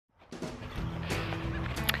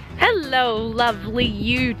Hello, lovely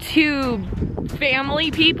YouTube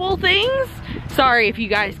family people things. Sorry if you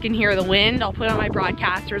guys can hear the wind. I'll put on my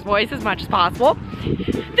broadcaster's voice as much as possible.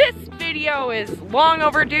 This video is long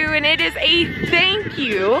overdue, and it is a thank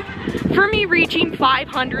you for me reaching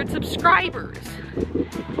 500 subscribers.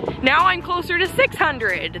 Now I'm closer to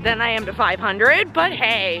 600 than I am to 500, but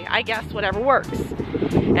hey, I guess whatever works.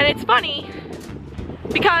 And it's funny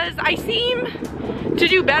because I seem to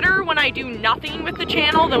do better when I do nothing with the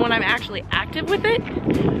channel than when I'm actually active with it,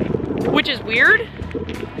 which is weird.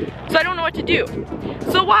 So I don't know what to do.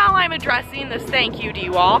 So while I'm addressing this thank you to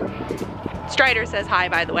you all, Strider says hi,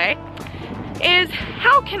 by the way, is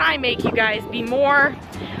how can I make you guys be more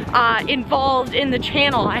involved in the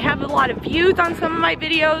channel? I have a lot of views on some of my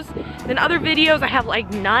videos, then other videos I have like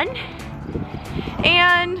none.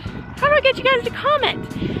 And how do I get you guys to comment?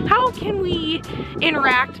 How can we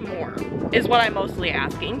interact more is what I'm mostly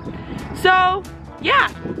asking. So yeah,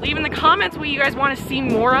 leave in the comments what you guys want to see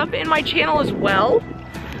more of in my channel as well.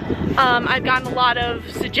 I've gotten a lot of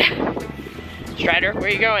suggestions. Strider, where are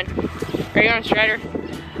you going? Where are you going, Strider?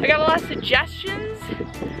 I got a lot of suggestions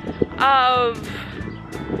of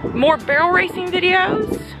more barrel racing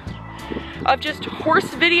videos, of just horse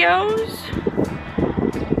videos.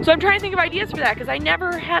 So I'm trying to think of ideas for that because I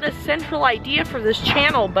never had a central idea for this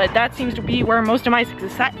channel, but that seems to be where most of my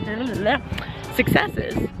success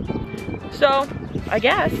is. So I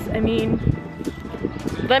guess, I mean,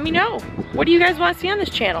 let me know. What do you guys want to see on this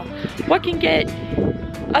channel? What can get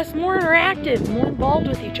us more interactive, more involved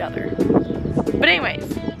with each other? But anyways,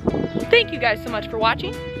 thank you guys so much for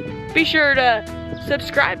watching. Be sure to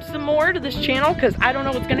subscribe some more to this channel because I don't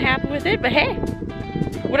know what's gonna happen with it, but hey,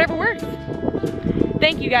 whatever works.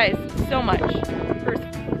 Thank you guys so much for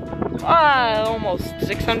almost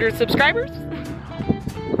 600 subscribers.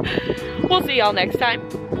 We'll see y'all next time.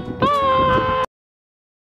 Bye!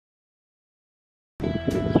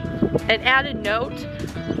 An added note,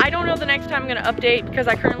 I don't know the next time I'm gonna update because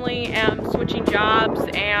I currently am switching jobs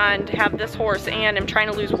and have this horse and am trying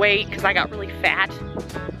to lose weight because I got really fat.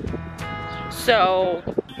 So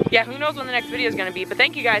yeah, who knows when the next video is gonna be, but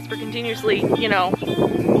thank you guys for continuously, you know,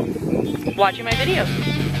 watching my videos.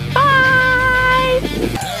 Bye!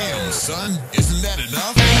 Damn, son, isn't that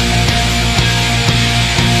enough?